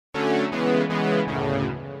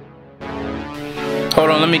Hold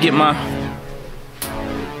on, let me get my.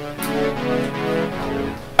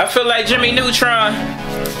 I feel like Jimmy Neutron.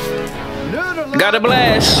 Got a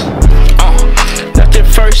blast. Not your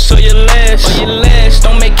first or your last.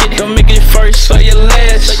 Don't make it your first or your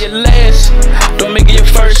last. Don't make it your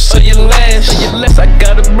first or your last. I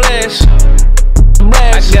got a blast.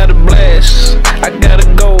 I got a blast. I gotta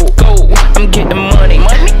go. I'm getting money.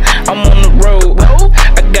 I'm on the road.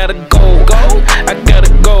 I gotta go. I gotta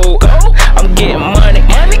go. I'm getting money.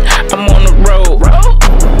 I'm on the road.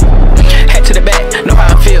 Head to the back, know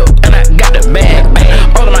how I feel, and I got the bag.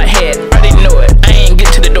 All in my head, already know it. I ain't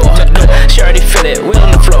get to the door. She already feel it. Wheel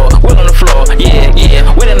on the floor.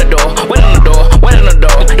 Yeah. Wait on the door. Wait on the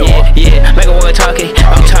door. Yeah. Like a woman talking,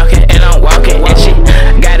 I'm talking and I'm walking, and she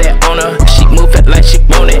got it on her. She move it like she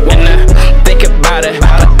want it, and I think about it,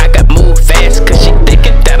 but I got move fast, cause she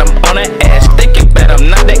thinking that I'm on her ass, thinking that I'm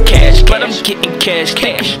not that cash, but I'm getting cash.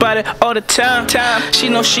 Thinking about it all the time. She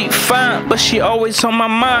know she fine, but she always on my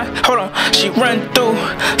mind. Hold on, she run through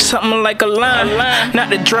something like a line. Not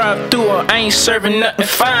to drive through her, I ain't serving nothing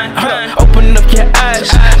fine. Open up your eyes,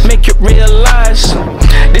 make you realize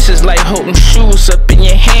this is like holding shoes up in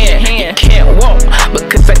your hand. You can't walk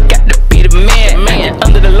because I got to be the man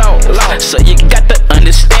under the law. So you got to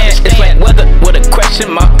understand. It's like weather with a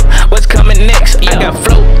question mark. What's coming next? I got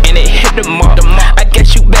flow and it hit the mark. I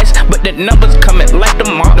guess you best, but the numbers coming like the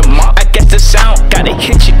mark. I guess the sound gotta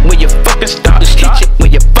hit you when you fucking stop. Hit you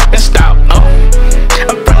when you fucking stop.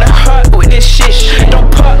 I'm from the heart with this shit.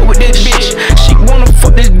 Don't part with this bitch. She wanna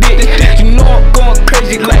fuck this bitch. You know I'm going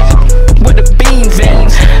crazy like where the beans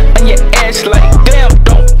at. And your ass like damn,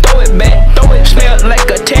 don't throw it back. Smell like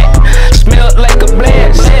a tat, smell like a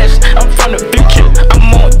blast. I'm from the future,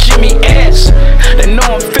 I'm on Jimmy ass. They know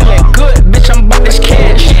I'm feeling good, bitch, I'm about this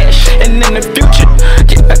cash. And in the future,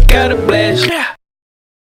 yeah, I got a blast.